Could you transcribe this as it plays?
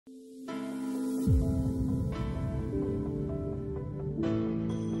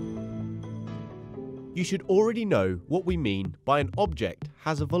You should already know what we mean by an object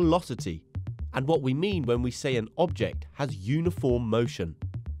has a velocity and what we mean when we say an object has uniform motion.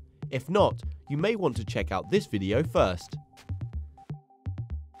 If not, you may want to check out this video first.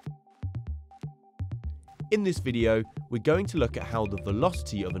 In this video, we're going to look at how the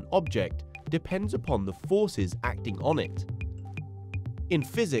velocity of an object depends upon the forces acting on it. In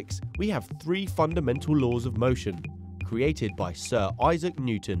physics, we have three fundamental laws of motion, created by Sir Isaac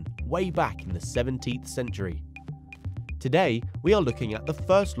Newton way back in the 17th century. Today, we are looking at the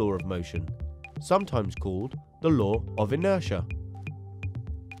first law of motion, sometimes called the law of inertia.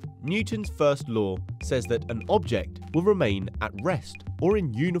 Newton's first law says that an object will remain at rest or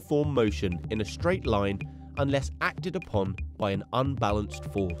in uniform motion in a straight line unless acted upon by an unbalanced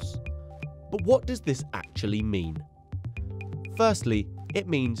force. But what does this actually mean? Firstly, it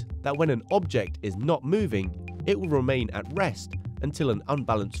means that when an object is not moving, it will remain at rest until an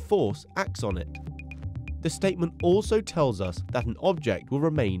unbalanced force acts on it. The statement also tells us that an object will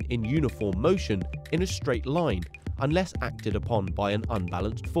remain in uniform motion in a straight line unless acted upon by an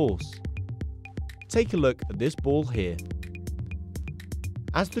unbalanced force. Take a look at this ball here.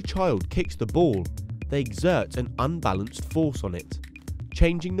 As the child kicks the ball, they exert an unbalanced force on it,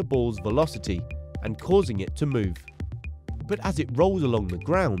 changing the ball's velocity and causing it to move. But as it rolls along the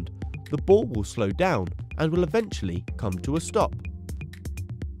ground, the ball will slow down and will eventually come to a stop.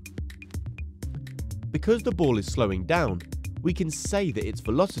 Because the ball is slowing down, we can say that its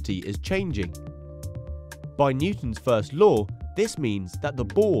velocity is changing. By Newton's first law, this means that the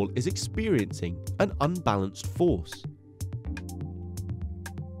ball is experiencing an unbalanced force.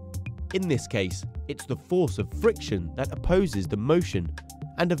 In this case, it's the force of friction that opposes the motion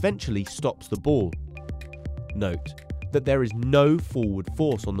and eventually stops the ball. Note that there is no forward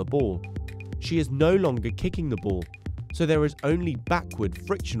force on the ball. She is no longer kicking the ball, so there is only backward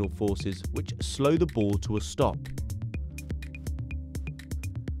frictional forces which slow the ball to a stop.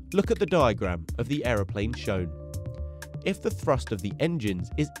 Look at the diagram of the aeroplane shown. If the thrust of the engines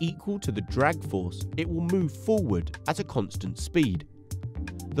is equal to the drag force, it will move forward at a constant speed.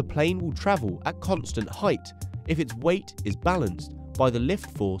 The plane will travel at constant height if its weight is balanced by the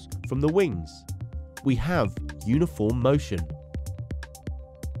lift force from the wings. We have uniform motion.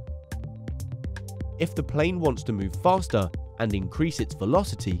 If the plane wants to move faster and increase its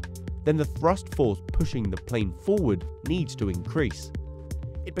velocity, then the thrust force pushing the plane forward needs to increase.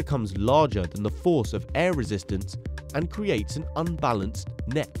 It becomes larger than the force of air resistance and creates an unbalanced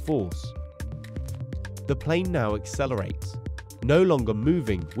net force. The plane now accelerates, no longer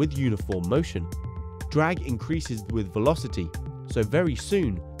moving with uniform motion. Drag increases with velocity, so very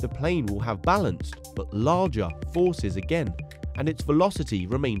soon the plane will have balanced but larger forces again, and its velocity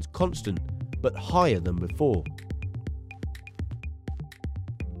remains constant but higher than before.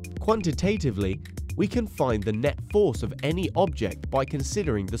 Quantitatively, we can find the net force of any object by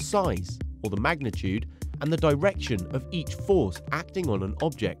considering the size, or the magnitude, and the direction of each force acting on an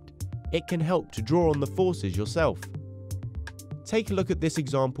object. It can help to draw on the forces yourself. Take a look at this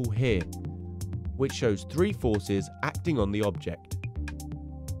example here, which shows three forces acting on the object.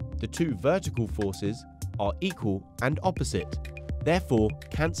 The two vertical forces are equal and opposite, therefore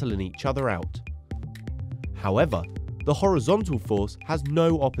cancelling each other out. However, the horizontal force has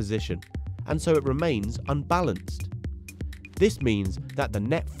no opposition, and so it remains unbalanced. This means that the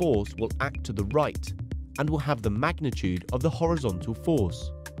net force will act to the right and will have the magnitude of the horizontal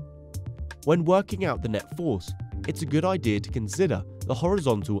force. When working out the net force, it's a good idea to consider the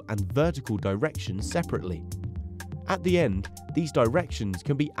horizontal and vertical directions separately. At the end, these directions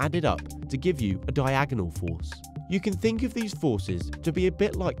can be added up to give you a diagonal force. You can think of these forces to be a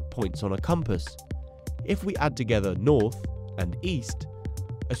bit like points on a compass. If we add together north and east,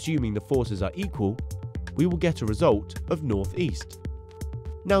 assuming the forces are equal, we will get a result of northeast.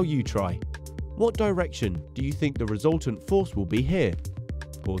 Now you try. What direction do you think the resultant force will be here?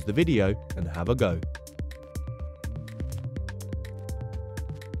 Pause the video and have a go.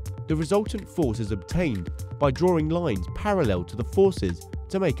 The resultant force is obtained by drawing lines parallel to the forces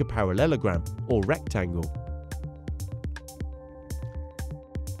to make a parallelogram or rectangle.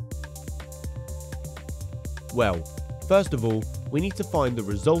 Well, first of all, we need to find the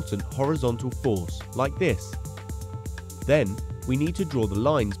resultant horizontal force, like this. Then, we need to draw the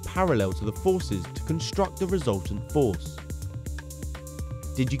lines parallel to the forces to construct the resultant force.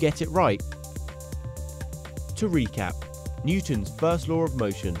 Did you get it right? To recap, Newton's first law of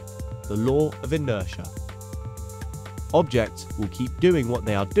motion, the law of inertia. Objects will keep doing what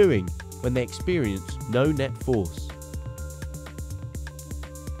they are doing when they experience no net force.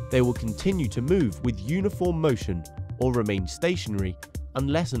 They will continue to move with uniform motion or remain stationary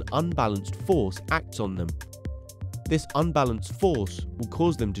unless an unbalanced force acts on them. This unbalanced force will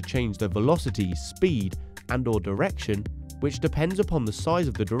cause them to change their velocity, speed, and/or direction, which depends upon the size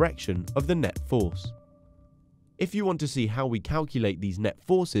of the direction of the net force. If you want to see how we calculate these net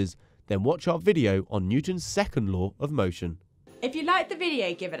forces, then watch our video on Newton's second law of motion. If you liked the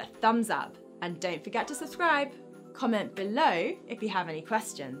video, give it a thumbs up and don't forget to subscribe. Comment below if you have any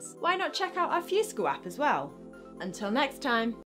questions. Why not check out our FuseSchool app as well? Until next time.